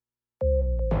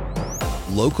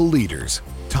Local leaders,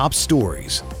 top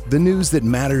stories, the news that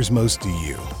matters most to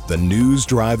you. The News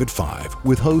Drive at 5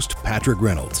 with host Patrick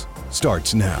Reynolds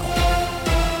starts now.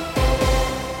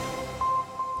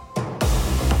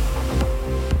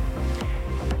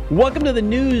 Welcome to the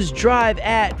News Drive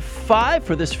at 5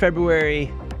 for this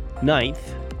February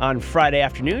 9th on Friday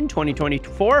afternoon,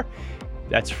 2024.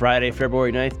 That's Friday,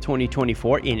 February 9th,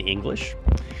 2024 in English.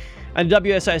 On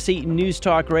WSIC News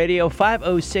Talk Radio,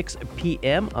 5:06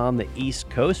 p.m. on the East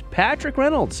Coast. Patrick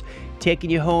Reynolds taking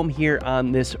you home here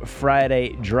on this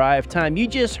Friday drive time. You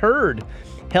just heard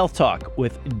Health Talk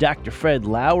with Dr. Fred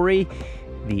Lowry,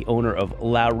 the owner of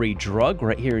Lowry Drug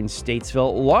right here in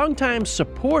Statesville, longtime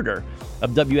supporter of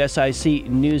WSIC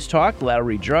News Talk.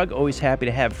 Lowry Drug, always happy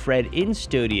to have Fred in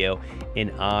studio and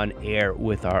on air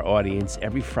with our audience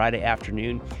every Friday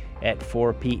afternoon at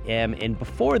 4 p.m. And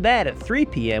before that, at 3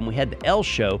 p.m., we had the L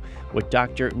Show with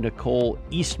Dr. Nicole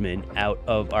Eastman out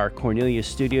of our Cornelius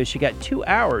studio. She got 2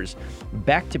 hours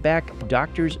back-to-back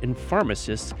doctors and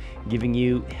pharmacists giving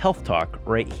you health talk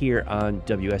right here on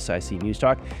WSIC News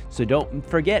Talk. So don't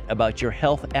forget about your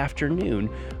health afternoon.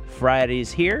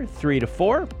 Fridays here, 3 to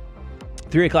 4.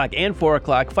 3 o'clock and 4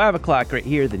 o'clock, 5 o'clock right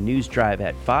here, the News Drive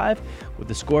at 5 with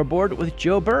the scoreboard with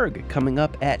Joe Berg coming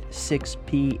up at 6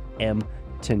 p.m.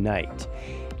 tonight.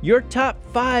 Your top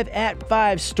 5 at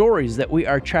 5 stories that we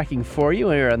are tracking for you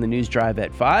here on the News Drive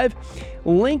at 5.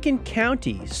 Lincoln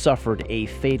County suffered a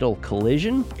fatal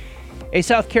collision. A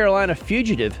South Carolina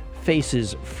fugitive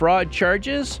faces fraud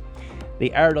charges.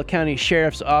 The Iredell County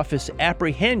Sheriff's Office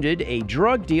apprehended a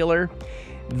drug dealer.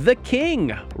 The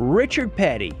King, Richard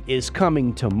Petty, is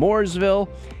coming to Mooresville.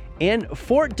 And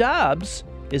Fort Dobbs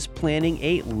is planning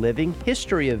a living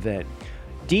history event.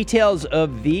 Details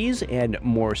of these and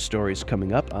more stories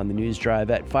coming up on the News Drive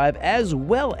at 5, as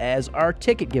well as our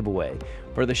ticket giveaway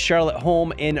for the Charlotte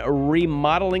Home and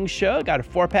Remodeling Show. Got a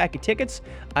 4-pack of tickets.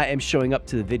 I am showing up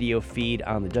to the video feed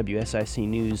on the WSIC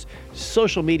News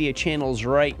social media channels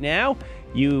right now.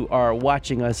 You are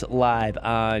watching us live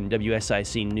on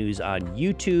WSIC News on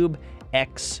YouTube,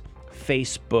 X,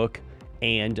 Facebook,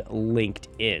 and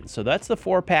LinkedIn. So that's the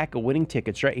 4-pack of winning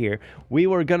tickets right here. We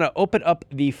were going to open up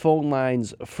the phone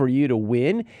lines for you to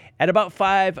win at about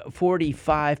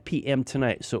 5:45 p.m.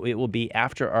 tonight. So it will be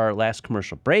after our last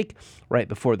commercial break, right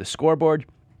before the scoreboard.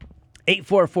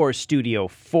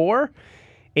 844-STUDIO-4,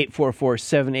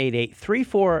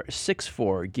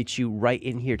 844-788-3464 gets you right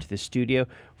in here to the studio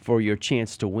for your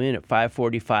chance to win at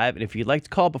 5:45. And if you'd like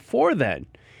to call before then,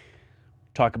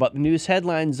 talk about the news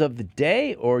headlines of the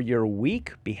day or your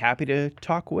week, be happy to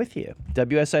talk with you.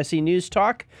 WSIC News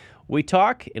Talk, we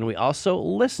talk and we also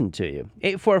listen to you.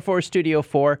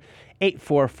 844-STUDIO-4,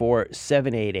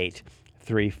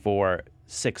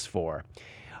 844-788-3464.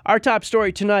 Our top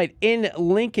story tonight in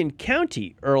Lincoln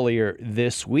County earlier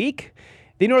this week.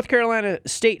 The North Carolina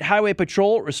State Highway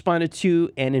Patrol responded to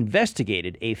and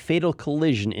investigated a fatal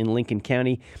collision in Lincoln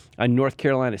County on North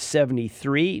Carolina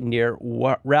 73 near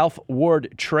Ralph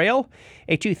Ward Trail.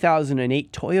 A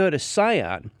 2008 Toyota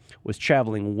Scion was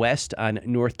traveling west on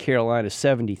North Carolina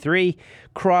 73,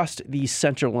 crossed the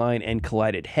center line and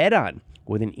collided head-on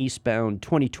with an eastbound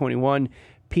 2021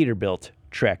 Peterbilt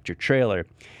tractor trailer.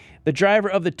 The driver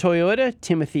of the Toyota,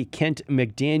 Timothy Kent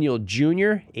McDaniel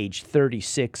Jr., age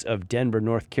 36, of Denver,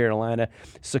 North Carolina,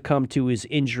 succumbed to his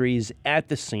injuries at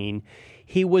the scene.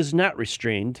 He was not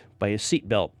restrained by a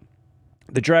seatbelt.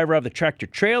 The driver of the tractor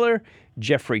trailer,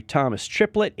 Jeffrey Thomas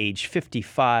Triplett, age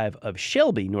 55, of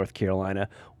Shelby, North Carolina,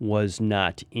 was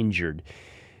not injured.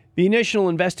 The initial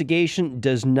investigation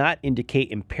does not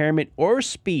indicate impairment or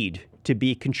speed to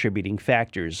be contributing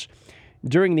factors.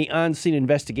 During the on-scene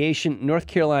investigation, North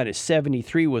Carolina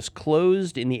 73 was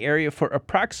closed in the area for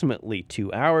approximately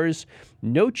 2 hours.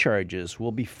 No charges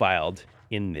will be filed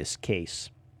in this case.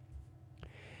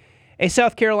 A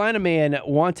South Carolina man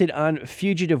wanted on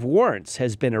fugitive warrants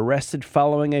has been arrested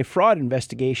following a fraud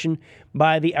investigation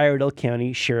by the Iredell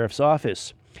County Sheriff's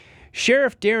Office.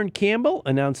 Sheriff Darren Campbell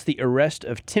announced the arrest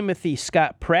of Timothy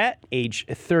Scott Pratt, age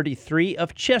 33,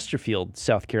 of Chesterfield,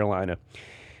 South Carolina.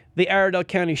 The Iredell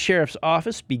County Sheriff's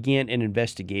Office began an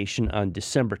investigation on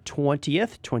December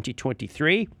 20th,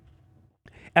 2023,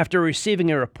 after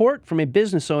receiving a report from a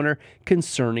business owner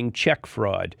concerning check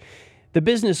fraud. The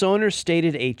business owner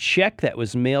stated a check that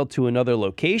was mailed to another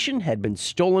location had been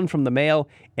stolen from the mail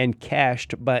and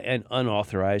cashed by an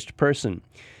unauthorized person.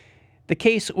 The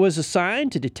case was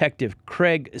assigned to Detective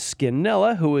Craig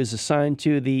Scanella, who is assigned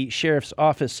to the Sheriff's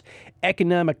Office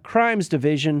Economic Crimes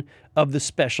Division of the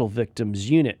Special Victims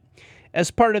Unit. As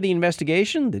part of the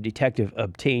investigation, the detective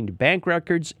obtained bank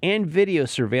records and video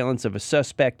surveillance of a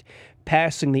suspect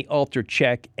passing the alter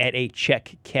check at a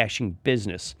check cashing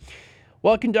business.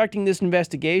 While conducting this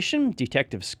investigation,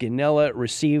 Detective Scanella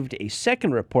received a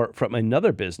second report from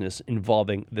another business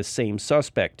involving the same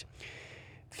suspect.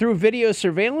 Through video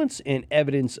surveillance and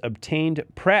evidence obtained,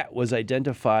 Pratt was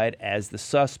identified as the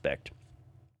suspect.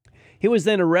 He was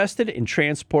then arrested and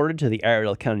transported to the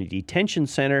Iredell County Detention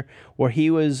Center, where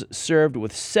he was served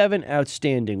with 7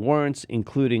 outstanding warrants,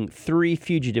 including 3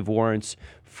 fugitive warrants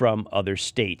from other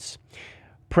states.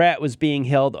 Pratt was being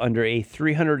held under a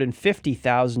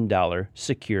 $350,000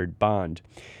 secured bond.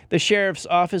 The sheriff's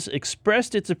office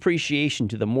expressed its appreciation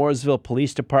to the Mooresville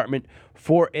Police Department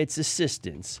for its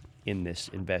assistance in this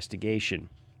investigation.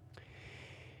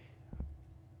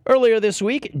 Earlier this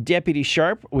week, Deputy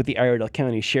Sharp with the Iredell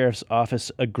County Sheriff's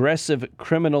Office Aggressive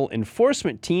Criminal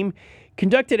Enforcement Team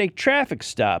conducted a traffic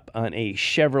stop on a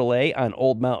Chevrolet on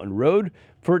Old Mountain Road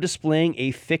for displaying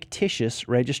a fictitious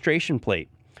registration plate.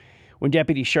 When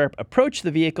Deputy Sharp approached the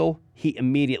vehicle, he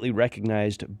immediately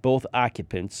recognized both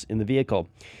occupants in the vehicle.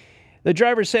 The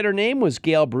driver said her name was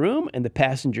Gail Broom, and the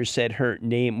passenger said her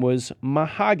name was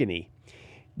Mahogany.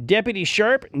 Deputy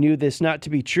Sharp knew this not to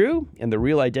be true, and the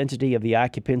real identity of the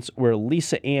occupants were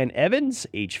Lisa Ann Evans,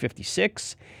 age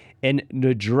 56, and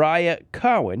Nadria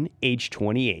Cowan, age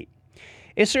 28.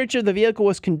 A search of the vehicle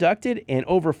was conducted, and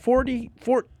over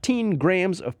 14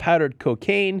 grams of powdered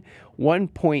cocaine,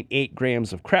 1.8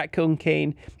 grams of crack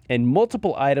cocaine, and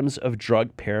multiple items of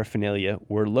drug paraphernalia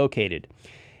were located.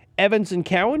 Evans and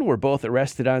Cowan were both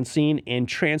arrested on scene and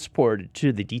transported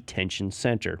to the detention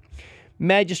center.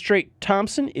 Magistrate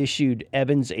Thompson issued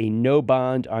Evans a no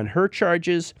bond on her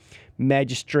charges.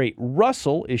 Magistrate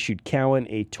Russell issued Cowan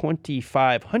a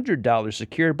 $2,500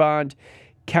 secured bond.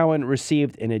 Cowan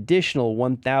received an additional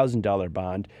 $1,000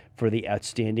 bond for the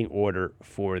outstanding order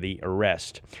for the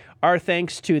arrest. Our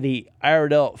thanks to the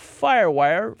Iredell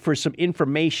Firewire for some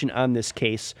information on this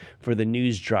case for the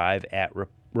news drive at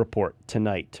Report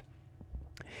Tonight.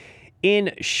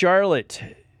 In Charlotte,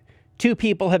 2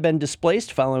 people have been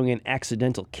displaced following an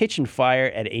accidental kitchen fire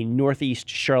at a northeast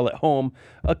Charlotte home,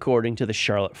 according to the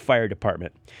Charlotte Fire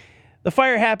Department. The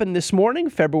fire happened this morning,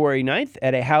 February 9th,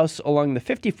 at a house along the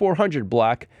 5400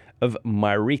 block of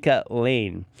Myrika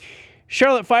Lane.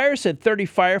 Charlotte Fire said 30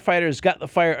 firefighters got the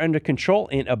fire under control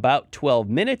in about 12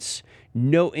 minutes.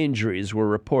 No injuries were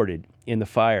reported in the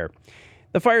fire.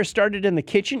 The fire started in the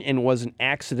kitchen and was an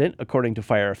accident, according to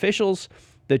fire officials.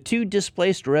 The 2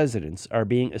 displaced residents are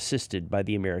being assisted by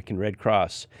the American Red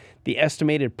Cross. The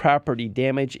estimated property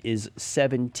damage is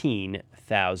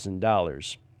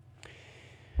 $17,000.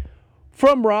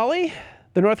 From Raleigh,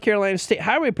 the North Carolina State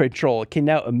Highway Patrol can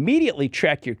now immediately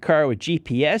track your car with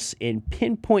GPS and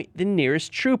pinpoint the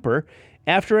nearest trooper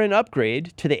after an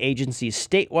upgrade to the agency's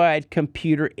statewide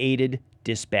computer-aided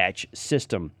dispatch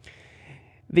system.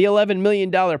 The $11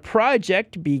 million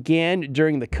project began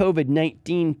during the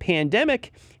COVID-19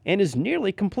 pandemic and is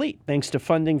nearly complete thanks to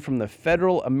funding from the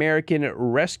Federal American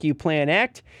Rescue Plan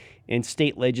Act and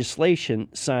state legislation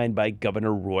signed by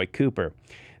Governor Roy Cooper.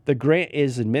 The grant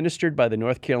is administered by the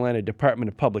North Carolina Department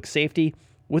of Public Safety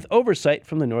with oversight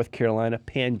from the North Carolina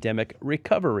Pandemic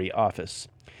Recovery Office.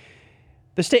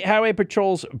 The State Highway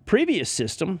Patrol's previous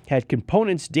system had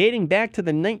components dating back to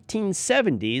the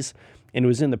 1970s and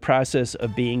was in the process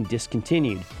of being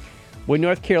discontinued. When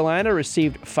North Carolina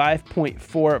received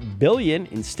 $5.4 billion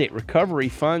in state recovery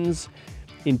funds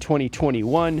in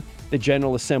 2021, the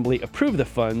General Assembly approved the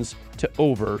funds to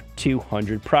over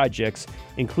 200 projects,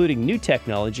 including new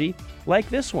technology like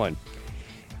this one.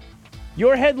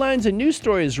 Your headlines and news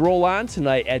stories roll on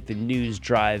tonight at the News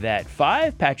Drive at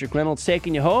 5. Patrick Reynolds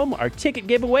taking you home. Our ticket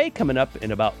giveaway coming up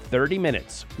in about 30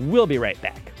 minutes. We'll be right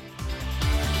back.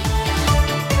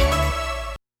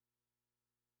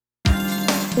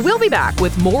 We'll be back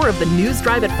with more of the News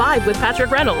Drive at 5 with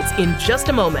Patrick Reynolds in just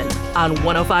a moment on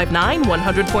 105.9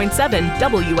 100.7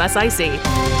 WSIC.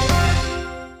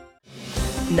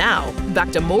 Now,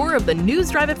 back to more of the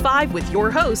News Drive at 5 with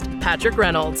your host, Patrick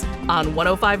Reynolds, on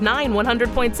 105.9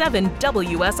 100.7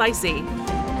 WSIC.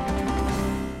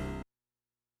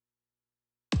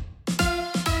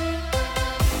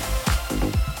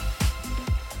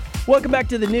 Welcome back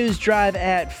to the News Drive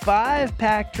at 5.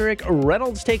 Patrick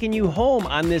Reynolds taking you home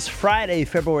on this Friday,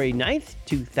 February 9th,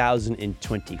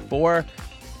 2024,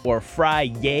 or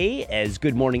Friday, as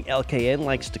Good Morning LKN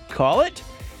likes to call it.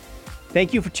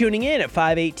 Thank you for tuning in at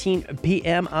 5:18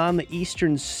 p.m. on the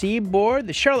Eastern Seaboard.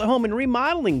 The Charlotte Home and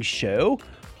Remodeling Show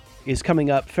is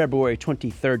coming up February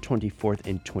 23rd, 24th,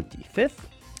 and 25th.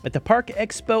 at the Park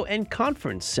Expo and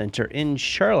Conference Center in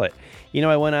Charlotte. You know,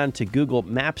 I went on to Google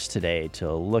Maps today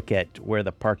to look at where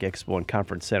the Park Expo and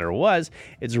Conference Center was.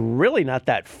 It's really not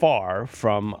that far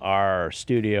from our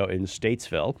studio in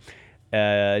Statesville.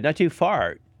 Not too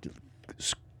far.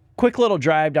 Quick little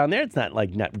drive down there. It's not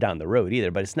down the road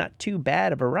either, but it's not too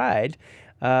bad of a ride.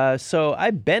 So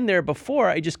I've been there before.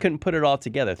 I just couldn't put it all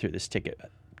together through this ticket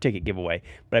giveaway,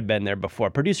 but I've been there before.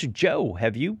 Producer Joe,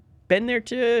 have you been there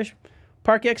to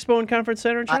Park Expo and Conference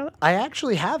Center in Charlotte? I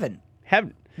actually haven't.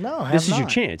 Haven't? No, I have This is not. your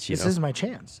chance, This is my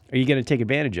chance. Are you going to take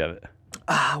advantage of it?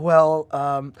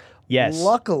 Yes.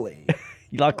 Luckily.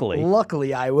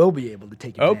 Luckily, I will be able to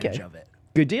take advantage of it.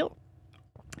 Good deal.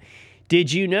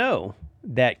 Did you know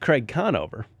that Craig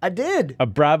Conover, I did,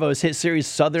 of Bravo's hit series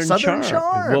Southern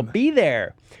Charm, will be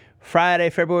there Friday,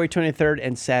 February 23rd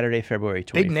and Saturday, February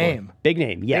 24th. Big name. Big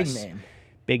name, yes. Big name.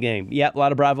 Big name. Yep, a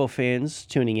lot of Bravo fans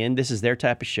tuning in. This is their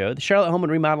type of show. The Charlotte Home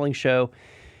and Remodeling Show,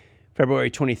 February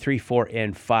 23, 4,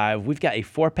 and 5. We've got a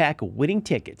 4-pack of winning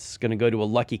tickets. Going to go to a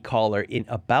lucky caller in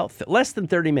about less than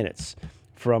 30 minutes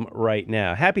from right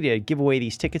now. Happy to give away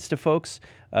these tickets to folks.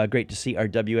 Great to see our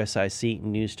WSIC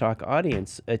News Talk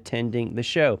audience attending the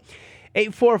show.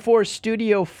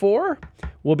 844-STUDIO-4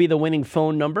 will be the winning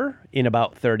phone number in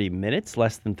about 30 minutes,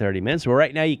 less than 30 minutes. Well,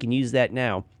 right now, you can use that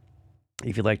now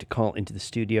if you'd like to call into the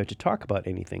studio to talk about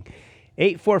anything.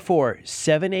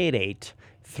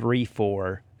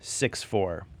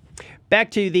 844-788-3464.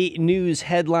 Back to the news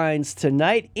headlines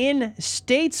tonight in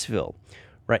Statesville,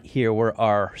 right here where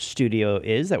our studio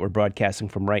is that we're broadcasting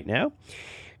from right now.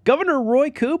 Governor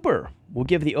Roy Cooper will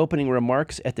give the opening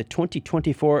remarks at the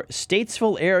 2024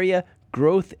 Statesville Area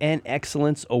Growth and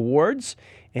Excellence Awards,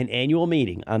 an annual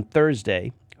meeting on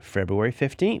Thursday, February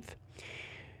 15th.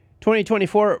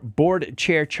 2024 Board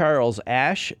Chair Charles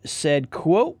Ashe said,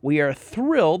 quote, "We are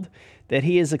thrilled that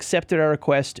he has accepted our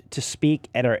request to speak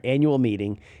at our annual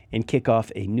meeting and kick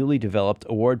off a newly developed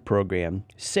award program,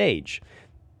 SAGE,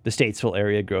 the Statesville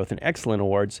Area Growth and Excellence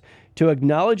Awards, to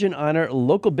acknowledge and honor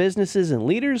local businesses and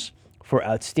leaders for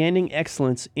outstanding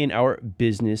excellence in our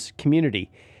business community.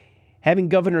 Having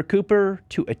Governor Cooper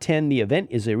to attend the event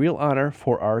is a real honor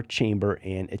for our chamber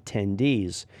and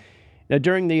attendees." Now,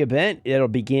 during the event, it'll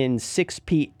begin 6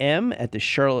 p.m. at the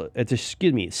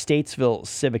Statesville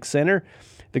Civic Center.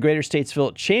 The Greater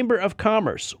Statesville Chamber of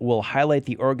Commerce will highlight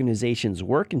the organization's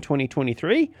work in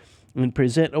 2023 and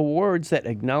present awards that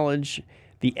acknowledge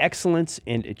the excellence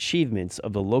and achievements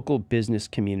of the local business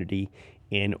community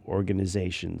and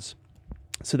organizations.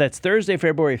 So that's Thursday,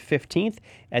 February 15th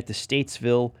at the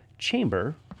Statesville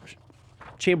Chamber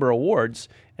Awards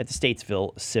at the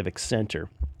Statesville Civic Center.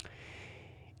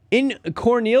 In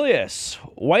Cornelius,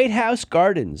 White House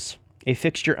Gardens, a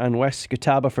fixture on West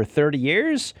Catawba for 30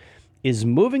 years, is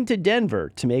moving to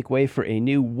Denver to make way for a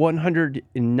new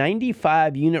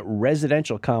 195-unit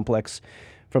residential complex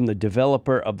from the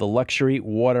developer of the luxury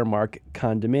Watermark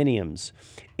condominiums.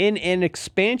 In an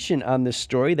expansion on this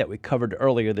story that we covered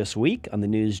earlier this week on the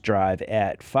News Drive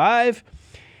at 5,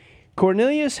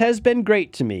 Cornelius has been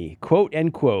great to me, quote,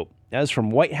 end quote. As from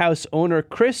White House owner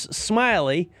Chris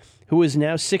Smiley, who is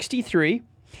now 63,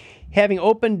 having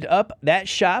opened up that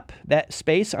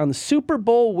space on the Super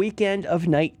Bowl weekend of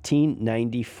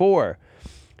 1994.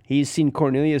 He's seen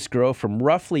Cornelius grow from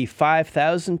roughly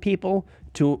 5,000 people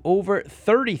to over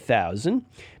 30,000,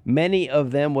 many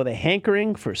of them with a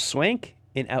hankering for swank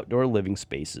in outdoor living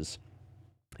spaces.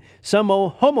 Some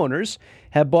homeowners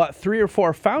have bought 3 or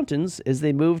 4 fountains as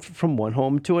they moved from one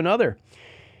home to another.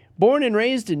 Born and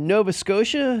raised in Nova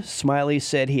Scotia, Smiley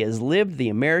said he has lived the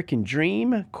American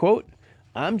dream. Quote,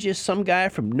 "I'm just some guy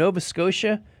from Nova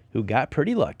Scotia who got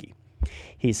pretty lucky."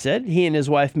 He said he and his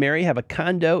wife Mary have a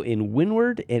condo in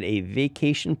Windward and a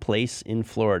vacation place in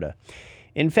Florida.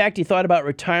 In fact, he thought about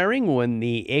retiring when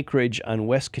the acreage on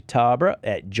West Catawba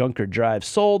at Junker Drive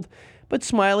sold, but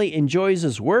Smiley enjoys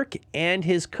his work and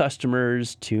his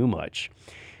customers too much.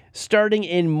 Starting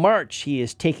in March, he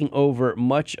is taking over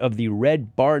much of the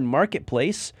Red Barn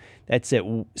Marketplace. That's at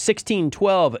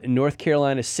 1612 North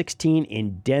Carolina 16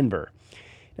 in Denver.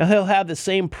 Now, he'll have the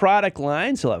same product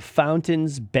lines. He'll have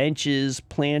fountains, benches,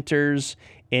 planters,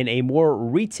 and a more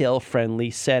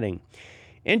retail-friendly setting.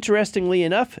 Interestingly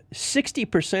enough,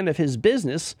 60% of his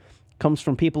business comes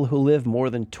from people who live more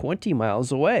than 20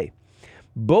 miles away.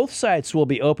 Both sites will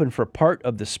be open for part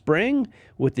of the spring,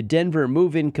 with the Denver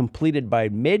move-in completed by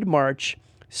mid-March.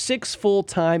 6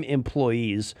 full-time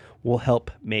employees will help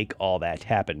make all that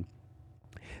happen.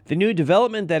 The new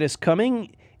development that is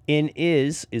coming in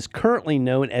is currently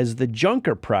known as the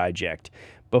Junker Project.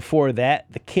 Before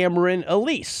that, the Cameron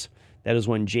Elise. That is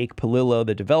when Jake Palillo,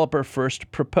 the developer,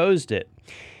 first proposed it.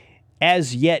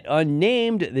 As yet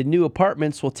unnamed, the new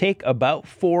apartments will take about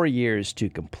 4 years to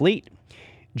complete.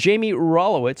 Jamie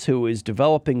Rolowitz, who is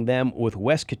developing them with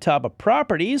West Catawba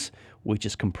Properties, which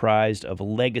is comprised of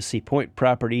Legacy Point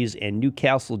Properties and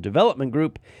Newcastle Development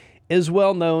Group, is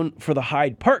well known for the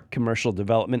Hyde Park commercial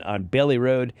development on Bailey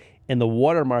Road and the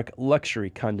Watermark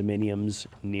luxury condominiums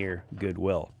near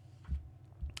Goodwill.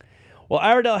 Well,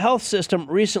 Iredell Health System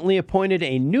recently appointed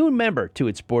a new member to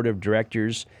its board of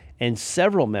directors and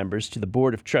several members to the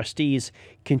Board of Trustees,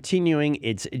 continuing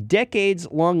its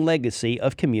decades-long legacy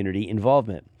of community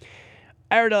involvement.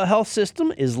 Iredell Health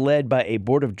System is led by a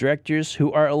board of directors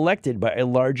who are elected by a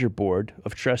larger board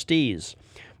of trustees.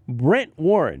 Brent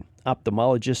Warren,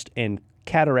 ophthalmologist and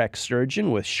cataract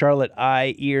surgeon with Charlotte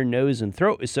Eye, Ear, Nose, and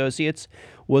Throat Associates,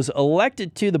 was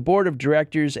elected to the board of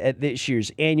directors at this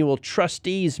year's annual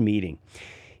trustees meeting.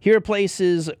 He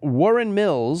replaces Warren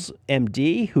Mills,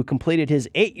 MD, who completed his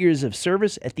 8 years of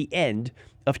service at the end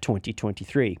of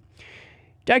 2023.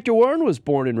 Dr. Warren was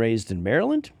born and raised in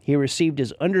Maryland. He received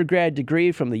his undergrad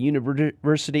degree from the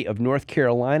University of North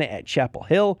Carolina at Chapel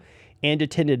Hill and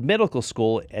attended medical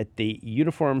school at the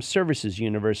Uniformed Services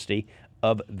University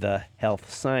of the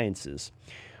Health Sciences.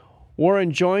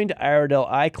 Warren joined Iredell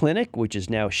Eye Clinic, which is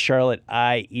now Charlotte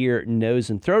Eye, Ear,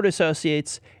 Nose, and Throat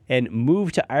Associates, and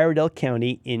moved to Iredell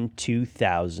County in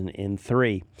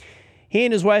 2003. He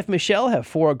and his wife, Michelle, have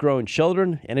 4 grown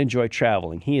children and enjoy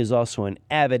traveling. He is also an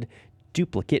avid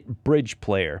duplicate bridge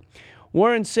player.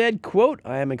 Warren said, quote,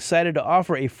 "I am excited to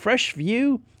offer a fresh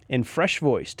view and fresh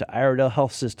voice to Iredell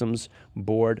Health System's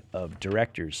Board of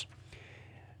Directors."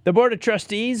 The Board of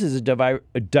Trustees is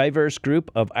a diverse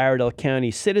group of Iredell County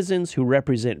citizens who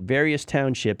represent various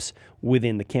townships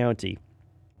within the county.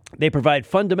 They provide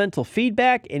fundamental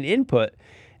feedback and input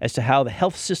as to how the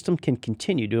health system can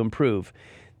continue to improve.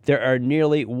 There are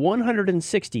nearly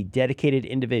 160 dedicated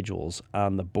individuals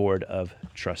on the Board of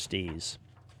Trustees.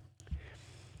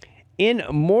 In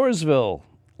Mooresville,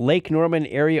 Lake Norman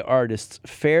area artists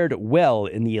fared well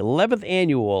in the 11th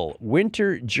annual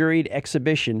Winter Juried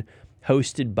Exhibition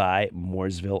hosted by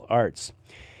Mooresville Arts.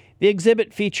 The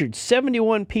exhibit featured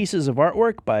 71 pieces of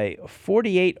artwork by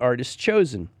 48 artists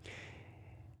chosen.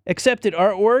 Accepted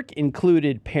artwork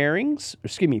included paintings,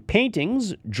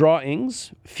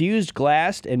 drawings, fused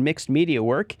glass, and mixed media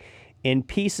work, and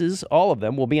pieces, all of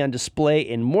them, will be on display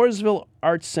in Mooresville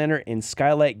Arts Center and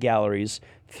Skylight Galleries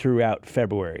throughout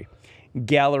February.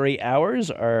 Gallery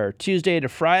hours are Tuesday to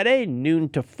Friday, noon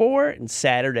to 4, and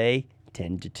Saturday,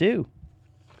 10 to 2.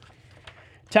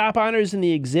 Top honors in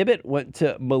the exhibit went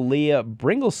to Malia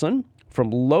Bringleson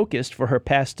from Locust for her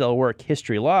pastel work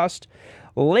History Lost.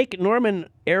 Lake Norman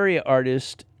area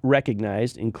artists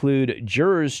recognized include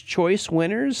Jurors' Choice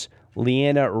winners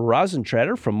Leanna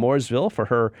Rosentretter from Mooresville for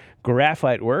her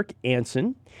graphite work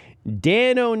Anson,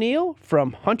 Dan O'Neill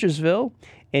from Huntersville,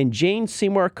 and Jane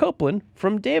Seymour Copeland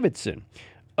from Davidson.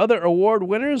 Other award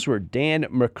winners were Dan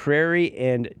McCrary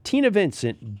and Tina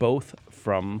Vincent, both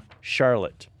from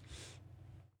Charlotte.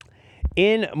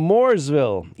 In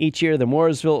Mooresville, each year the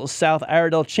Mooresville South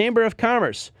Iredell Chamber of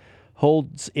Commerce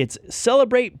holds its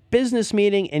Celebrate Business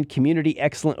Meeting and Community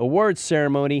Excellent Awards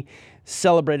ceremony,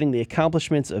 celebrating the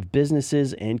accomplishments of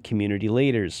businesses and community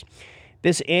leaders.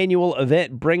 This annual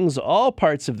event brings all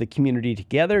parts of the community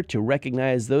together to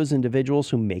recognize those individuals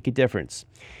who make a difference.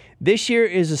 This year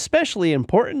is especially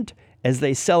important as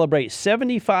they celebrate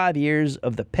 75 years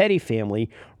of the Petty family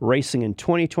racing in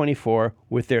 2024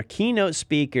 with their keynote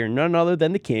speaker, none other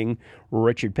than the King,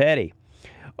 Richard Petty.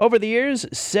 Over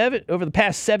the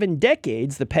past 7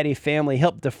 decades, the Petty family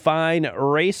helped define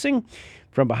racing.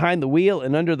 From behind the wheel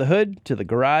and under the hood to the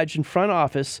garage and front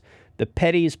office, the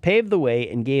Pettys paved the way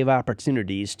and gave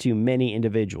opportunities to many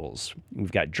individuals.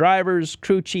 We've got drivers,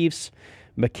 crew chiefs,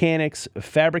 mechanics,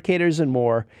 fabricators, and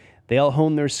more. They all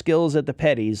honed their skills at the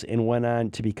Pettys and went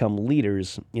on to become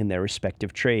leaders in their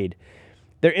respective trade.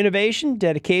 Their innovation,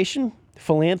 dedication,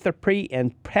 philanthropy,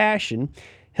 and passion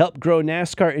helped grow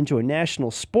NASCAR into a national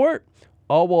sport,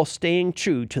 all while staying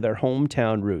true to their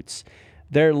hometown roots.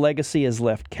 Their legacy has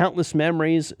left countless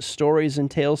memories, stories,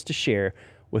 and tales to share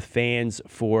with fans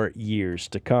for years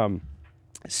to come.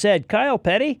 Said Kyle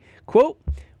Petty, quote,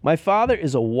 "My father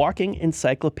is a walking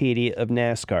encyclopedia of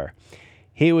NASCAR.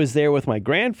 He was there with my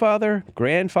grandfather,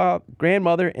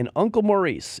 grandmother, and Uncle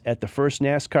Maurice at the first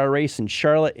NASCAR race in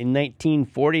Charlotte in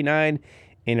 1949,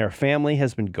 and our family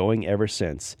has been going ever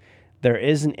since. There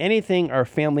isn't anything our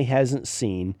family hasn't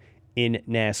seen in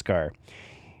NASCAR."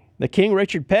 The King,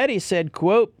 Richard Petty, said,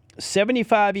 quote,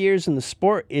 75 years in the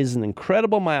sport is an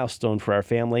incredible milestone for our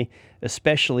family,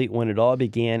 especially when it all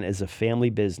began as a family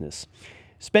business.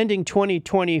 Spending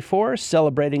 2024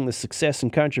 celebrating the success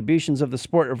and contributions of the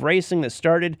sport of racing that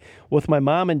started with my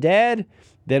mom and dad,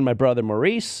 then my brother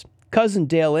Maurice, cousin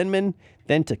Dale Inman,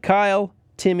 then to Kyle,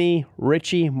 Timmy,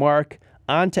 Richie, Mark,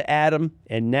 on to Adam,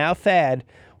 and now Thad,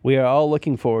 we are all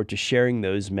looking forward to sharing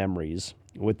those memories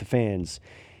with the fans.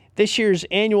 This year's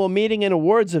annual meeting and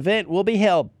awards event will be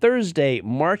held Thursday,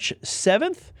 March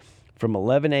 7th from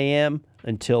 11 a.m.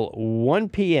 until 1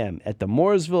 p.m. at the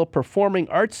Mooresville Performing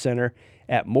Arts Center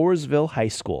at Mooresville High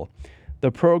School.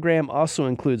 The program also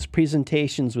includes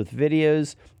presentations with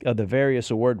videos of the various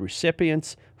award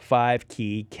recipients, 5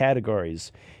 key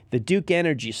categories: the Duke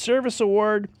Energy Service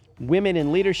Award, Women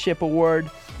in Leadership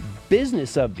Award,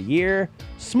 Business of the Year,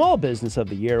 Small Business of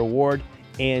the Year Award,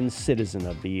 and Citizen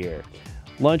of the Year.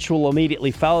 Lunch will immediately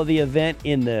follow the event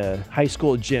in the high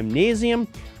school gymnasium.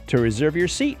 To reserve your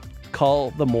seat,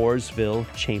 call the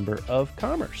Mooresville Chamber of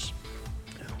Commerce.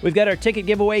 We've got our ticket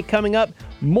giveaway coming up.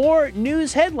 More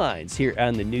news headlines here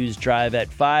on the News Drive at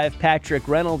 5. Patrick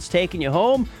Reynolds taking you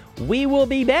home. We will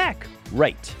be back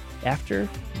right after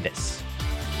this.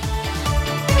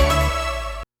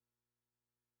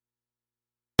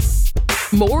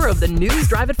 More of the News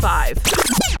Drive at 5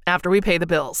 after we pay the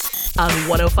bills on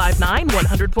 105.9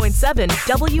 100.7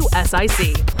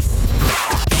 WSIC.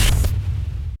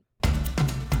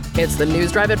 It's the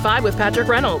News Drive at 5 with Patrick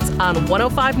Reynolds on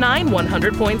 105.9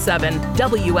 100.7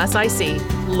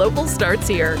 WSIC. Local starts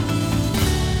here.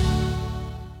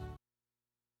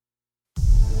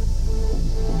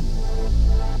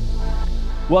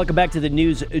 Welcome back to the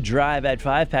News Drive at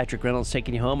 5. Patrick Reynolds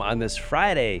taking you home on this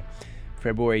Friday,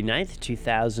 February 9th,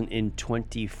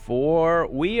 2024.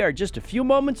 We are just a few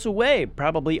moments away,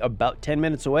 probably about 10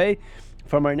 minutes away,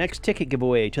 from our next ticket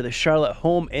giveaway to the Charlotte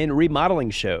Home and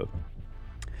Remodeling Show.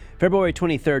 February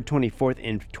 23rd, 24th,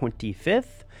 and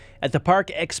 25th at the Park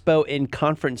Expo and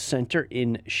Conference Center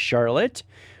in Charlotte,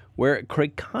 where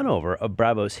Craig Conover of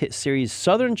Bravo's hit series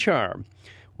Southern Charm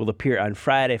will appear on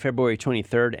Friday, February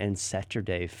 23rd, and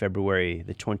Saturday, February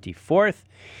the 24th.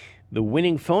 The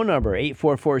winning phone number,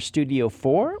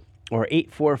 844-STUDIO-4 or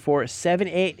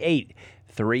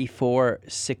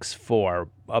 844-788-3464.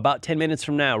 About 10 minutes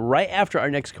from now, right after our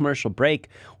next commercial break,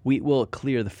 we will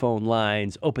clear the phone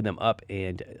lines, open them up,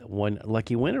 and one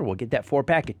lucky winner will get that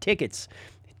 4-pack of tickets,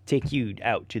 take you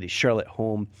out to the Charlotte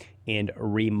Home and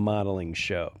Remodeling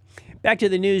Show. Back to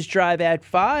the News Drive at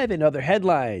 5 and other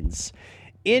headlines.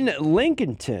 In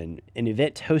Lincolnton, an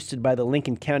event hosted by the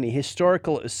Lincoln County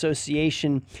Historical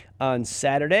Association on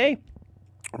Saturday,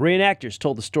 reenactors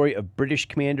told the story of British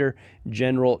Commander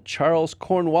General Charles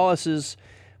Cornwallis's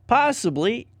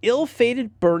possibly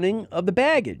ill-fated burning of the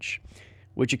baggage,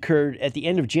 which occurred at the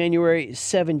end of January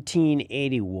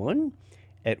 1781,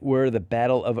 at where the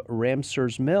Battle of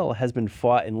Ramsar's Mill has been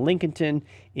fought in Lincolnton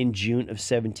in June of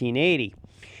 1780.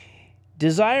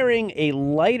 Desiring a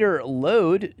lighter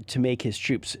load to make his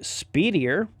troops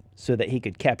speedier so that he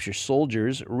could capture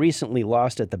soldiers recently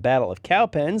lost at the Battle of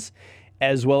Cowpens,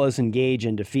 as well as engage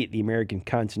and defeat the American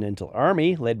Continental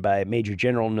Army, led by Major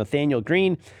General Nathaniel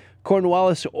Greene,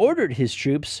 Cornwallis ordered his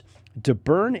troops to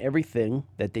burn everything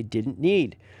that they didn't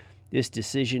need. This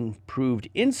decision proved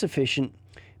insufficient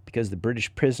because the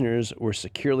British prisoners were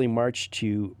securely marched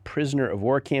to prisoner of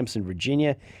war camps in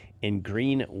Virginia, and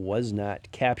Greene was not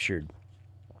captured.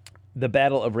 The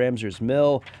Battle of Ramsar's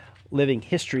Mill Living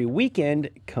History Weekend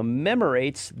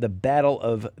commemorates the Battle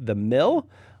of the Mill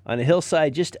on a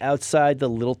hillside just outside the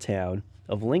little town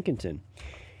of Lincolnton.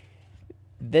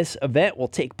 This event will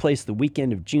take place the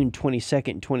weekend of June 22nd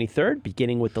and 23rd,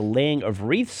 beginning with the laying of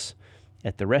wreaths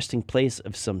at the resting place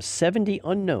of some 70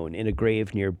 unknown in a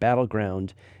grave near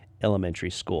Battleground Elementary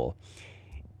School.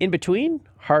 In between,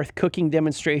 hearth cooking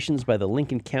demonstrations by the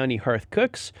Lincoln County Hearth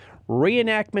Cooks,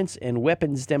 reenactments and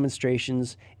weapons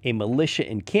demonstrations, a militia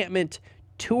encampment,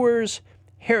 tours,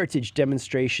 heritage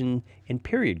demonstration, and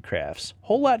period crafts.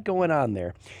 Whole lot going on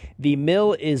there. The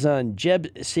mill is on Jeb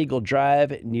Siegel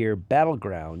Drive near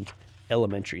Battleground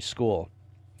Elementary School.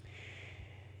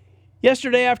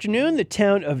 Yesterday afternoon, the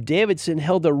town of Davidson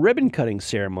held a ribbon-cutting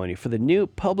ceremony for the new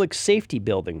public safety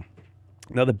building.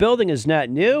 Now, the building is not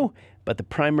new, but the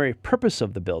primary purpose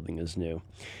of the building is new.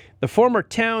 The former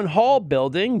town hall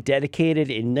building, dedicated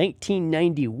in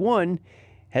 1991,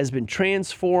 has been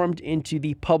transformed into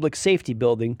the public safety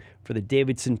building for the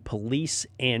Davidson Police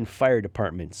and Fire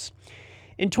Departments.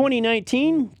 In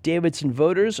 2019, Davidson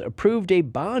voters approved a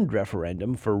bond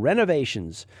referendum for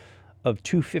renovations of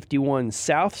 251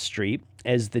 South Street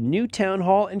as the new town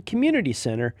hall and community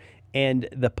center and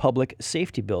the Public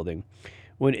Safety Building.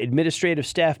 When administrative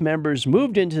staff members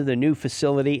moved into the new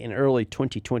facility in early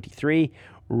 2023,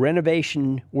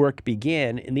 renovation work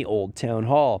began in the old town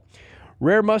hall.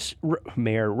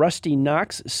 Mayor Rusty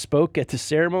Knox spoke at the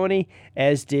ceremony,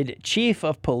 as did Chief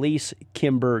of Police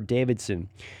Kimber Davidson.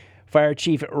 Fire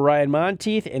Chief Ryan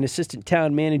Monteith and Assistant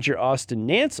Town Manager Austin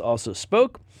Nance also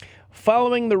spoke.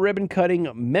 Following the ribbon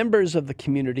cutting, members of the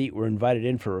community were invited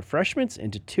in for refreshments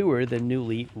and to tour the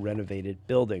newly renovated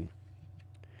building.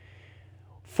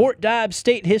 Fort Dobbs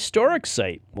State Historic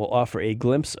Site will offer a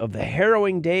glimpse of the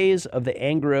harrowing days of the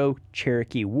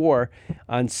Anglo-Cherokee War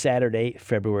on Saturday,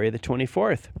 February the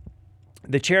 24th.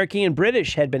 The Cherokee and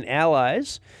British had been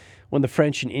allies when the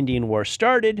French and Indian War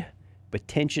started, but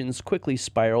tensions quickly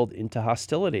spiraled into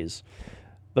hostilities.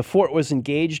 The fort was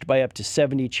engaged by up to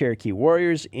 70 Cherokee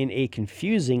warriors in a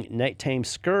confusing nighttime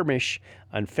skirmish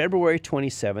on February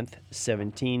 27,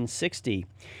 1760.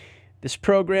 This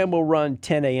program will run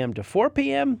 10 a.m. to 4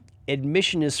 p.m.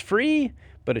 Admission is free,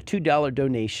 but a $2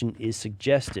 donation is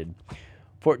suggested.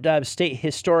 Fort Dobbs State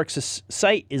Historic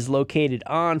Site is located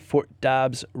on Fort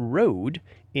Dobbs Road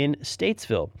in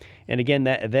Statesville. And again,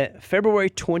 that event, February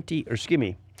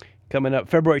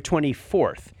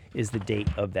 24th is the date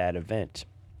of that event.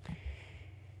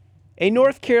 A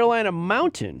North Carolina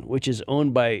mountain, which is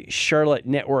owned by Charlotte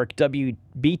Network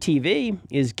WBTV,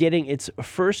 is getting its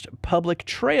first public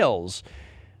trails.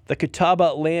 The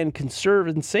Catawba Land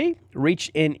Conservancy reached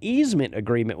an easement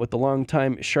agreement with the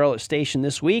longtime Charlotte station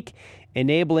this week,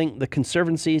 enabling the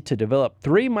Conservancy to develop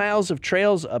 3 miles of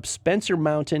trails up Spencer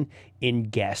Mountain in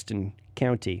Gaston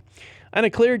County. On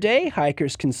a clear day,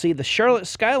 hikers can see the Charlotte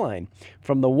skyline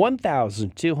from the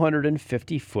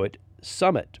 1,250-foot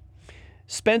summit.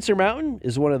 Spencer Mountain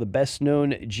is one of the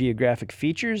best-known geographic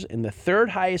features and the third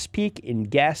highest peak in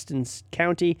Gaston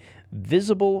County,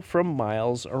 visible from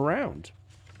miles around.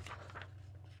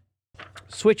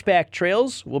 Switchback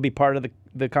trails will be part of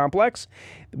the complex,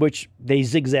 which they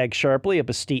zigzag sharply up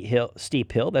a steep hill.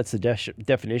 That's the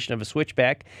definition of a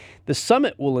switchback. The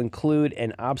summit will include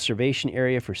an observation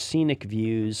area for scenic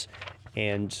views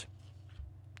and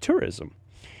tourism.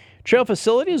 Trail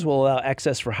facilities will allow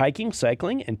access for hiking,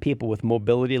 cycling, and people with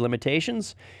mobility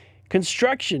limitations.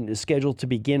 Construction is scheduled to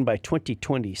begin by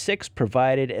 2026,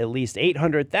 provided at least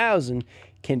 $800,000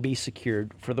 can be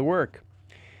secured for the work.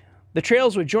 The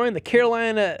trails will join the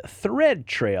Carolina Thread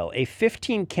Trail, a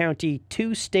 15-county,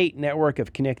 2-state network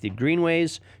of connected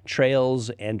greenways, trails,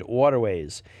 and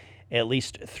waterways. At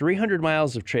least 300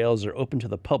 miles of trails are open to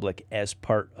the public as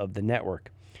part of the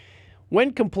network.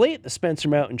 When complete, the Spencer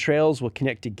Mountain Trails will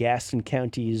connect to Gaston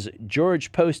County's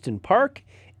George Poston Park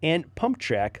and Pump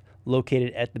Track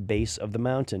located at the base of the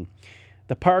mountain.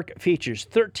 The park features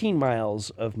 13 miles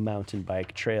of mountain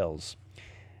bike trails.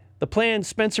 The planned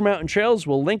Spencer Mountain Trails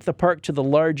will link the park to the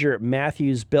larger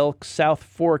Matthews-Belk South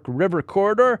Fork River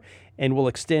Corridor and will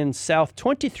extend south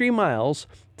 23 miles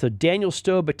to Daniel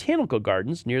Stowe Botanical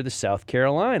Gardens near the South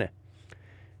Carolina.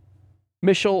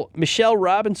 Michelle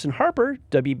Robinson Harper,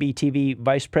 WBTV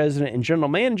Vice President and General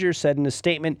Manager, said in a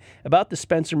statement about the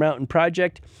Spencer Mountain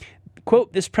project,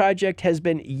 quote, "This project has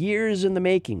been years in the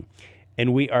making,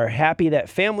 and we are happy that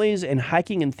families and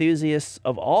hiking enthusiasts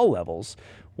of all levels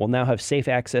will now have safe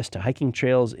access to hiking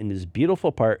trails in this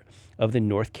beautiful part of the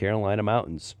North Carolina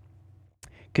mountains."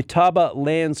 Catawba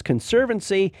Lands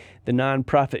Conservancy, the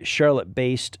nonprofit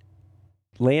Charlotte-based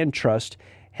land trust,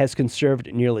 has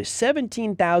conserved nearly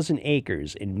 17,000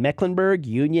 acres in Mecklenburg,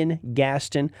 Union,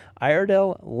 Gaston,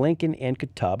 Iredell, Lincoln, and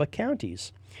Catawba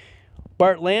counties.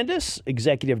 Bart Landis,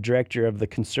 executive director of the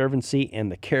Conservancy and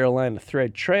the Carolina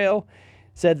Thread Trail,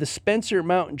 said the Spencer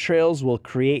Mountain Trails will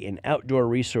create an outdoor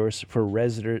resource for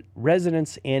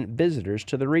residents and visitors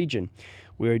to the region.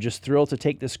 We are just thrilled to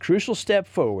take this crucial step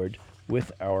forward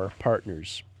with our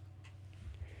partners.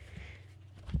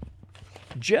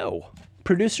 Joe,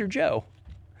 producer Joe.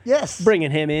 Yes.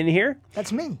 Bringing him in here.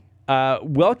 That's me.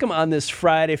 Welcome on this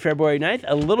Friday, February 9th.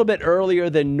 A little bit earlier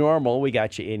than normal, we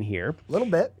got you in here. A little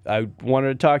bit. I wanted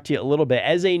to talk to you a little bit.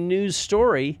 As a news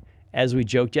story, as we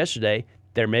joked yesterday,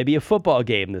 there may be a football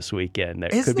game this weekend.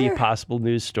 There could be a possible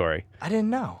news story. I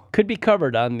didn't know. Could be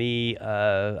covered on the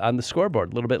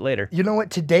scoreboard a little bit later. You know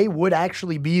what? Today would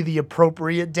actually be the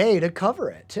appropriate day to cover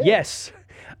it, too. Yes.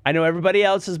 I know everybody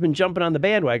else has been jumping on the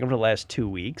bandwagon for the last 2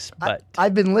 weeks, but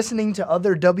I've been listening to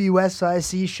other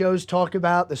WSIC shows talk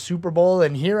about the Super Bowl,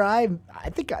 and here I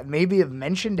think I maybe have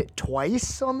mentioned it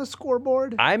twice on the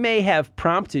scoreboard. I may have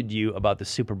prompted you about the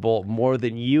Super Bowl more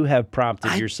than you have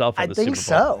prompted yourself on the Super Bowl. I think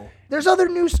so. there's other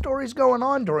news stories going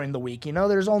on during the week. You know,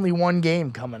 there's only one game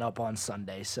coming up on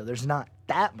Sunday, so there's not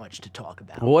that much to talk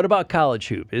about. Well, what about college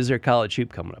hoop? Is there college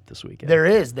hoop coming up this weekend? There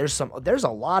is. There's a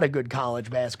lot of good college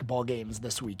basketball games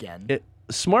this weekend.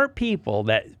 Smart people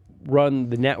that run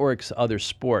the network's other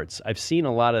sports, I've seen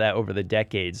a lot of that over the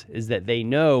decades, is that they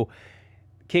know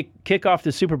kick off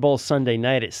the Super Bowl Sunday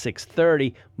night at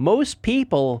 6:30. Most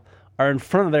people are in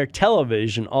front of their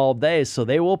television all day, so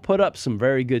they will put up some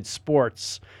very good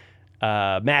sports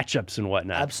matchups and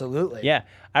whatnot. Absolutely. Yeah.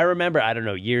 I remember, I don't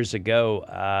know, years ago,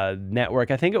 network,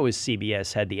 I think it was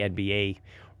CBS, had the NBA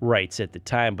rights at the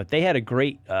time, but they had a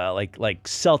great like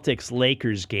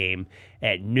Celtics-Lakers game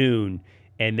at noon,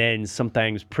 and then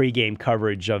sometimes pregame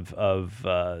coverage of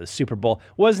Super Bowl.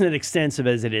 Wasn't as extensive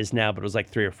as it is now, but it was like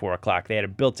 3 or 4 o'clock. They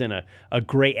had built in a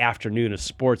great afternoon of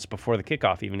sports before the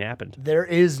kickoff even happened. There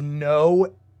is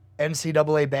no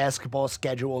NCAA basketball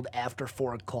scheduled after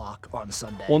 4 o'clock on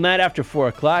Sunday. Well, not after 4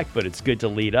 o'clock, but it's good to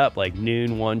lead up, like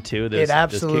noon, 1, 2. It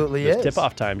absolutely is.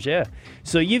 Tip-off times, yeah.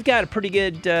 So you've got a pretty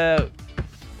good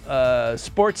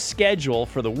sports schedule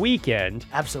for the weekend.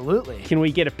 Absolutely. Can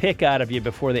we get a pick out of you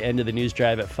before the end of the News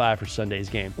Drive at 5 for Sunday's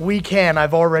game? We can.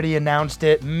 I've already announced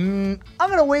it. I'm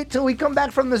going to wait till we come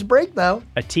back from this break, though.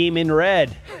 A team in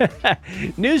red.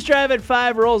 News Drive at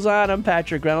 5 rolls on. I'm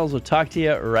Patrick Reynolds. We'll talk to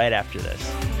you right after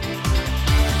this.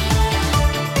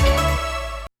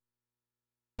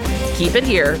 Keep it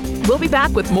here. We'll be back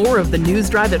with more of the News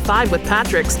Drive at 5 with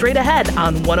Patrick straight ahead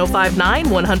on 105.9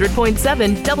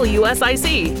 100.7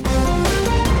 WSIC.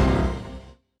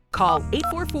 Call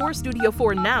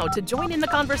 844-STUDIO-4 now to join in the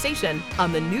conversation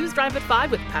on the News Drive at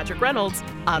 5 with Patrick Reynolds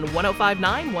on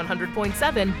 105.9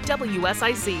 100.7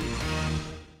 WSIC.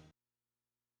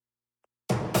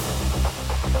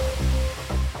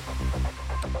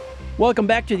 Welcome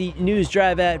back to the News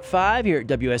Drive at 5 here at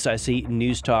WSIC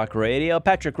News Talk Radio.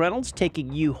 Patrick Reynolds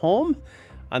taking you home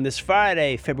on this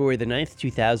Friday, February the 9th,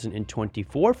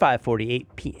 2024, 5:48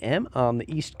 p.m. on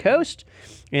the East Coast.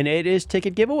 And it is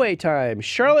ticket giveaway time.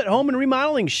 Charlotte Home and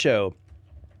Remodeling Show.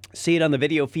 See it on the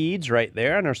video feeds right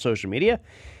there on our social media.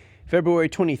 February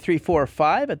 23, 4,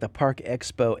 5 at the Park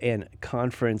Expo and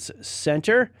Conference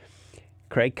Center.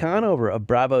 Craig Conover of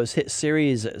Bravo's hit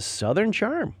series Southern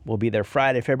Charm will be there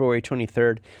Friday, February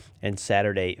 23rd and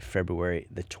Saturday, February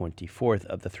the 24th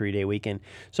of the 3-day weekend.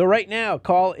 So right now,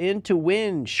 call in to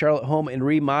win Charlotte Home and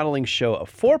Remodeling Show, a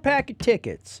 4-pack of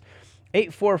tickets,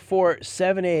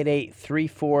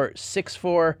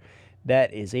 844-788-3464.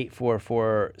 That is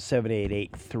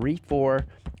 844-788-3464.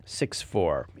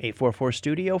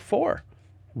 844-STUDIO-4.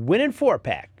 Winning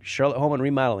 4-pack, Charlotte Home and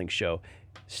Remodeling Show.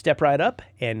 Step right up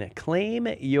and claim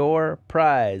your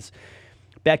prize.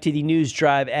 Back to the News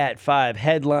Drive at 5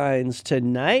 headlines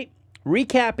tonight.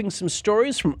 Recapping some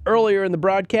stories from earlier in the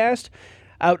broadcast.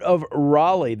 Out of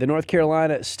Raleigh, the North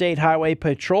Carolina State Highway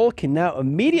Patrol can now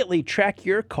immediately track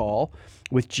your call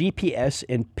with GPS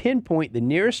and pinpoint the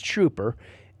nearest trooper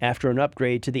after an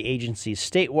upgrade to the agency's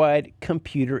statewide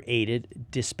computer-aided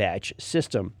dispatch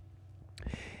system.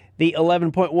 The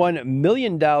 $11.1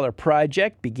 million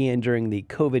project began during the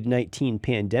COVID-19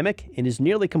 pandemic and is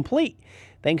nearly complete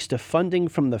thanks to funding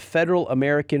from the Federal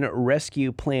American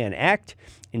Rescue Plan Act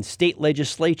and state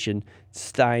legislation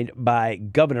signed by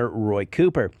Governor Roy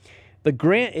Cooper. The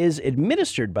grant is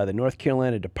administered by the North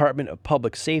Carolina Department of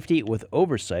Public Safety with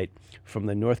oversight from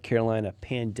the North Carolina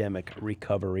Pandemic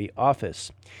Recovery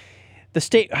Office. The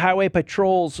State Highway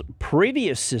Patrol's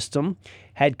previous system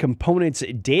had components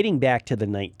dating back to the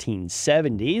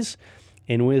 1970s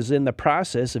and was in the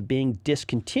process of being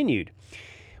discontinued.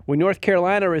 When North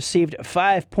Carolina received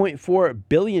 $5.4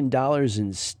 billion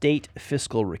in state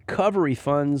fiscal recovery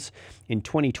funds in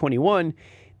 2021,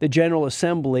 the General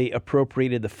Assembly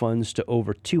appropriated the funds to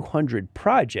over 200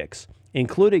 projects,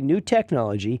 including new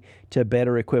technology to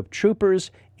better equip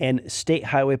troopers and State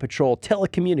Highway Patrol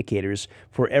telecommunicators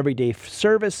for everyday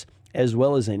service as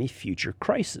well as any future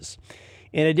crisis.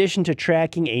 In addition to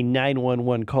tracking a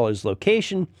 911 caller's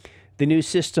location, the new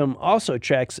system also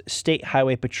tracks State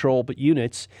Highway Patrol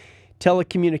units.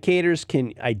 Telecommunicators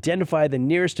can identify the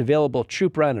nearest available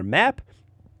trooper on a map,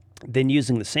 then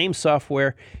using the same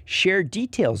software, share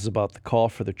details about the call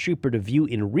for the trooper to view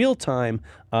in real time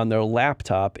on their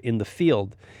laptop in the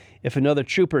field. If another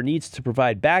trooper needs to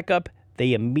provide backup,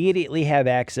 they immediately have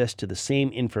access to the same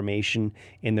information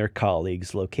in their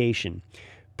colleague's location.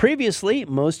 Previously,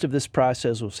 most of this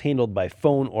process was handled by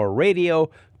phone or radio,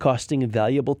 costing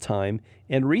valuable time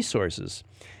and resources.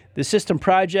 The system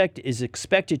project is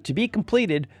expected to be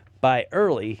completed by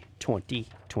early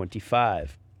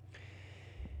 2025.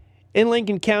 In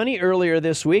Lincoln County, earlier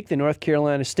this week, the North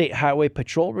Carolina State Highway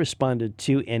Patrol responded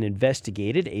to and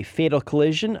investigated a fatal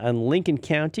collision on Lincoln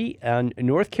County on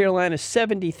North Carolina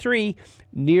 73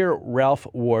 near Ralph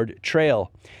Ward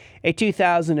Trail. A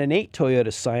 2008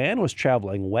 Toyota Scion was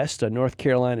traveling west on North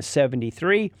Carolina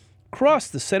 73,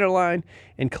 crossed the center line,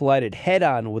 and collided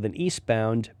head-on with an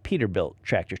eastbound Peterbilt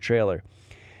tractor-trailer.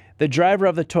 The driver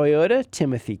of the Toyota,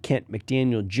 Timothy Kent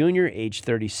McDaniel Jr., age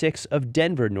 36, of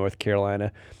Denver, North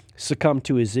Carolina, succumbed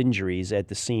to his injuries at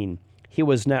the scene. He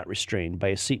was not restrained by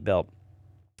a seatbelt.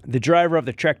 The driver of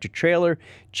the tractor-trailer,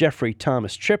 Jeffrey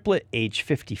Thomas Triplett, age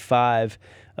 55,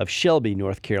 of Shelby,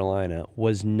 North Carolina,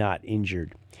 was not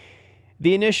injured.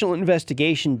 The initial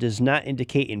investigation does not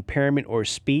indicate impairment or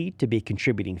speed to be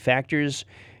contributing factors.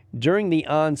 During the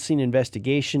on-scene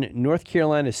investigation, North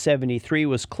Carolina 73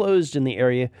 was closed in the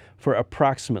area for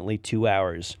approximately 2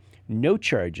 hours. No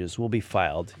charges will be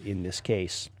filed in this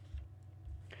case.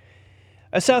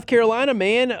 A South Carolina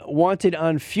man wanted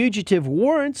on fugitive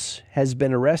warrants has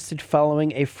been arrested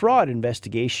following a fraud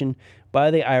investigation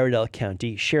by the Iredell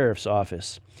County Sheriff's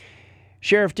Office.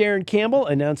 Sheriff Darren Campbell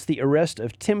announced the arrest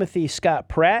of Timothy Scott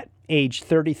Pratt, age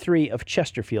 33, of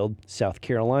Chesterfield, South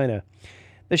Carolina.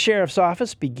 The Sheriff's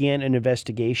Office began an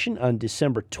investigation on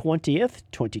December 20th,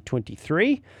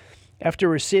 2023, after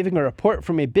receiving a report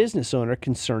from a business owner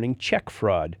concerning check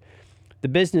fraud. The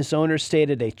business owner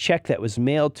stated a check that was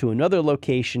mailed to another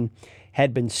location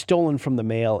had been stolen from the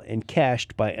mail and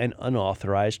cashed by an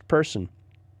unauthorized person.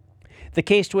 The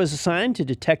case was assigned to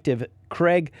Detective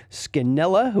Craig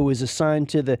Scanella, who was assigned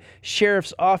to the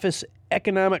Sheriff's Office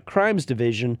Economic Crimes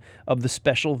Division of the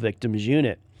Special Victims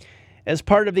Unit. As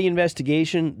part of the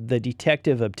investigation, the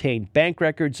detective obtained bank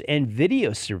records and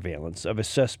video surveillance of a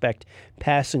suspect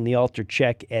passing the altered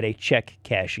check at a check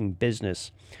cashing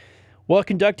business. While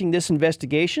conducting this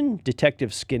investigation,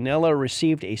 Detective Scanella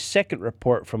received a second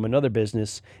report from another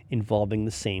business involving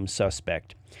the same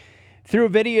suspect. Through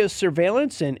video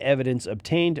surveillance and evidence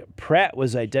obtained, Pratt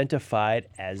was identified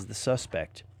as the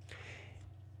suspect.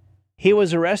 He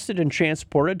was arrested and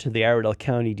transported to the Iredell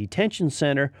County Detention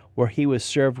Center, where he was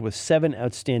served with 7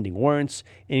 outstanding warrants,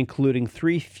 including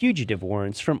 3 fugitive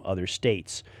warrants from other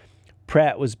states.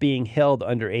 Pratt was being held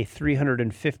under a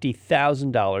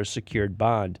 $350,000 secured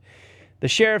bond. The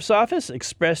Sheriff's Office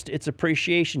expressed its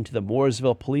appreciation to the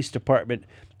Mooresville Police Department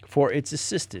for its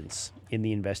assistance in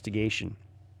the investigation.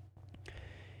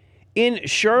 In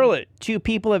Charlotte, 2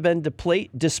 people have been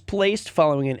displaced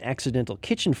following an accidental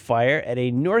kitchen fire at a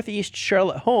northeast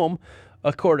Charlotte home,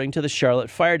 according to the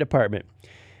Charlotte Fire Department.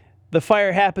 The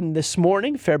fire happened this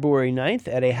morning, February 9th,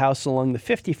 at a house along the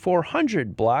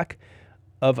 5400 block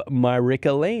of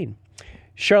Myrica Lane.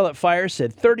 Charlotte Fire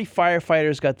said 30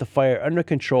 firefighters got the fire under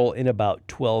control in about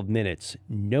 12 minutes.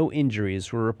 No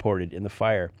injuries were reported in the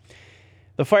fire.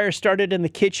 The fire started in the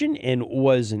kitchen and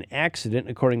was an accident,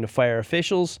 according to fire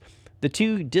officials. The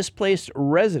 2 displaced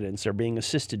residents are being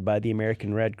assisted by the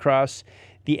American Red Cross.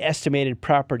 The estimated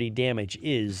property damage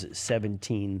is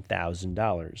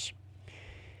 $17,000.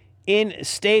 In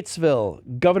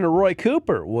Statesville, Governor Roy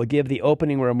Cooper will give the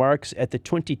opening remarks at the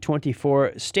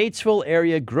 2024 Statesville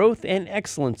Area Growth and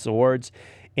Excellence Awards,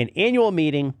 an annual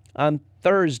meeting on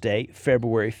Thursday,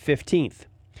 February 15th.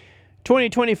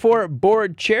 2024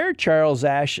 Board Chair Charles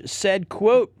Ashe said,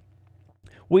 quote,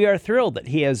 "We are thrilled that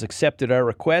he has accepted our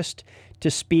request to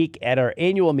speak at our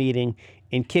annual meeting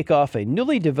and kick off a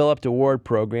newly developed award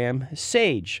program,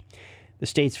 SAGE, the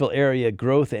Statesville Area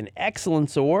Growth and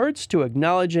Excellence Awards, to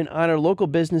acknowledge and honor local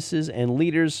businesses and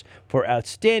leaders for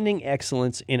outstanding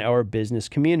excellence in our business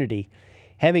community.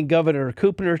 Having Governor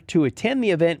Cooper to attend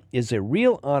the event is a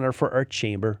real honor for our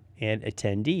chamber and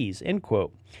attendees," end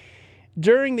quote.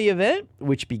 During the event,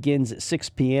 which begins at 6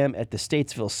 p.m. at the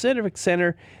Statesville Civic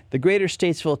Center, the Greater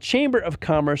Statesville Chamber of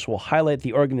Commerce will highlight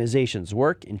the organization's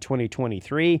work in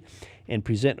 2023 and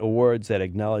present awards that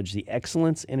acknowledge the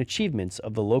excellence and achievements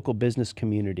of the local business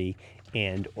community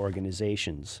and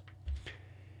organizations.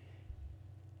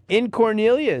 In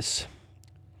Cornelius,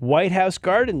 White House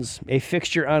Gardens, a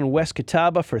fixture on West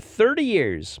Catawba for 30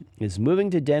 years, is moving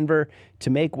to Denver to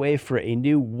make way for a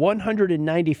new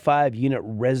 195-unit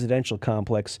residential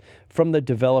complex from the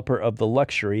developer of the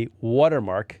luxury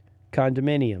Watermark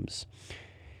condominiums.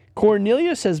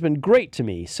 "Cornelius has been great to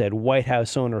me," said White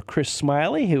House owner Chris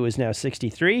Smiley, who is now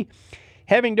 63.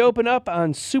 Having to open up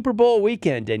on Super Bowl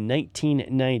weekend in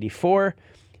 1994,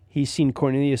 he's seen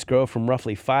Cornelius grow from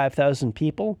roughly 5,000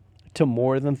 people to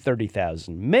more than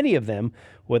 30,000, many of them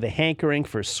with a hankering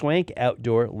for swank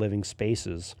outdoor living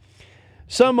spaces.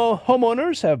 Some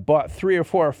homeowners have bought 3 or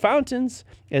 4 fountains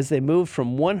as they move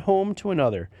from one home to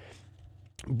another.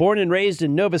 Born and raised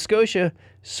in Nova Scotia,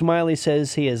 Smiley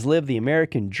says he has lived the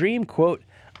American dream. Quote,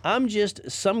 "I'm just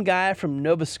some guy from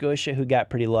Nova Scotia who got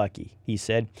pretty lucky," he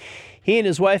said. He and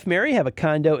his wife Mary have a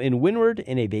condo in Windward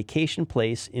and a vacation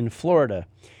place in Florida.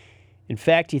 In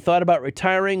fact, he thought about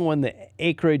retiring when the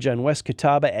acreage on West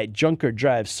Catawba at Junker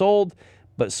Drive sold,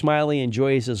 but Smiley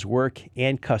enjoys his work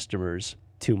and customers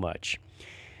too much.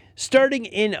 Starting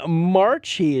in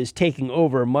March, he is taking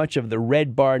over much of the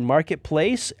Red Barn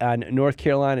Marketplace on North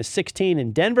Carolina 16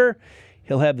 in Denver.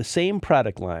 He'll have the same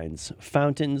product lines,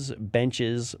 fountains,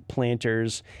 benches,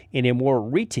 planters, in a more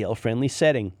retail-friendly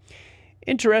setting.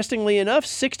 Interestingly enough,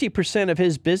 60% of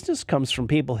his business comes from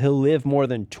people who live more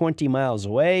than 20 miles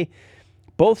away.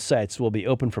 Both sites will be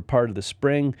open for part of the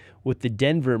spring, with the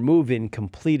Denver move-in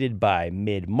completed by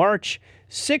mid-March.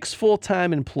 6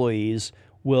 full-time employees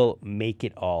will make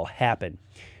it all happen.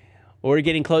 We're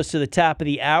getting close to the top of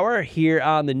the hour here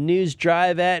on the News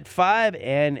Drive at 5,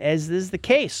 and as is the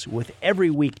case with every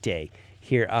weekday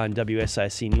here on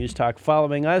WSIC News Talk,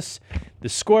 following us, the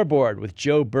Scoreboard with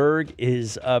Joe Berg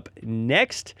is up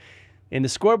next. And the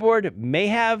Scoreboard may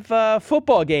have a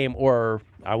football game, or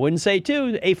I wouldn't say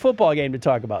two, a football game to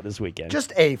talk about this weekend.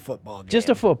 Just a football game. Just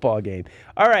a football game.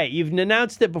 All right, you've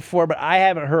announced it before, but I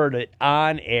haven't heard it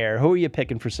on air. Who are you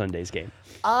picking for Sunday's game?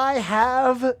 I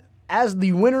have, as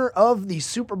the winner of the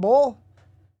Super Bowl,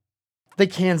 the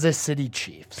Kansas City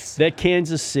Chiefs. The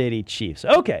Kansas City Chiefs.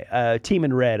 Okay, team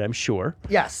in red, I'm sure.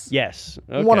 Yes. Yes.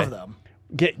 Okay. One of them.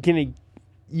 Can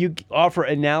you offer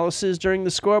analysis during the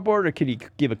Scoreboard, or could you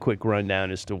give a quick rundown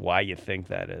as to why you think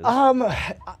that is?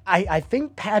 I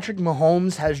think Patrick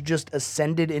Mahomes has just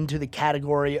ascended into the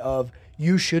category of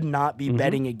you should not be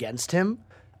betting against him.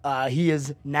 He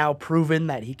has now proven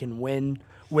that he can win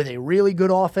with a really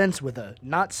good offense, with a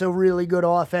not so really good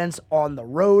offense, on the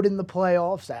road in the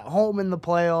playoffs, at home in the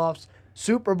playoffs,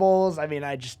 Super Bowls. I mean,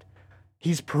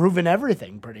 he's proven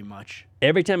everything pretty much.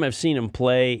 Every time I've seen him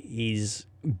play, he's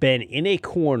been in a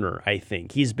corner, I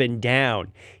think. He's been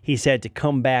down. He's had to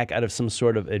come back out of some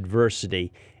sort of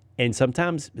adversity. And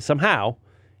somehow,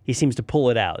 he seems to pull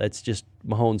it out. That's just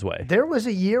Mahomes' way. There was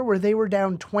a year where they were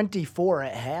down 24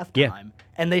 at halftime,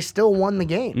 and they still won the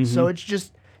game. So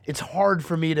it's hard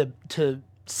for me to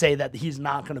say that he's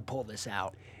not going to pull this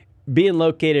out. Being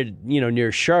located,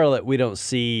 near Charlotte, we don't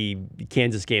see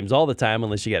Kansas games all the time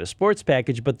unless you got a sports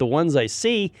package. But the ones I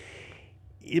see,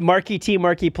 marquee team,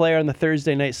 marquee player on the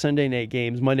Thursday night, Sunday night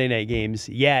games, Monday night games.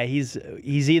 Yeah, he's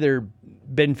either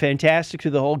been fantastic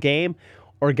through the whole game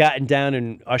or gotten down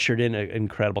and ushered in an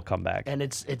incredible comeback. And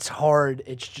it's hard.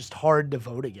 It's just hard to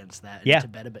vote against that. Yeah. To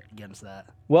bet against that.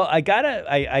 Well, I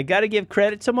gotta give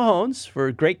credit to Mahomes for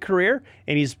a great career,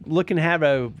 and he's looking to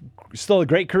have still a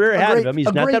great career ahead of him.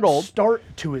 He's not that old. Start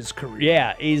to his career.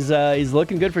 Yeah, he's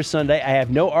looking good for Sunday. I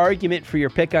have no argument for your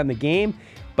pick on the game,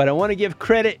 but I want to give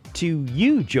credit to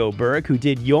you, Joe Berg, who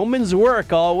did yeoman's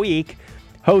work all week,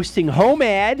 hosting Home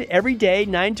Ad every day,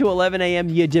 9 to 11 a.m.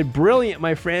 You did brilliant,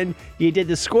 my friend. You did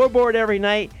the Scoreboard every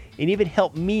night, and even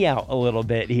helped me out a little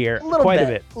bit here. A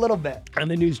little bit. On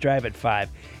the News Drive at 5.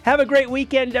 Have a great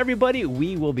weekend, everybody.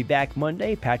 We will be back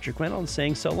Monday. Patrick Reynolds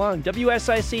saying so long.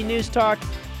 WSIC News Talk.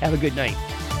 Have a good night.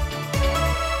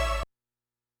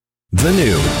 The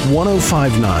new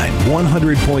 105.9,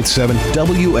 100.7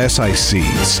 WSIC,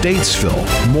 Statesville,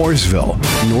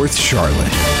 Mooresville, North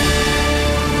Charlotte.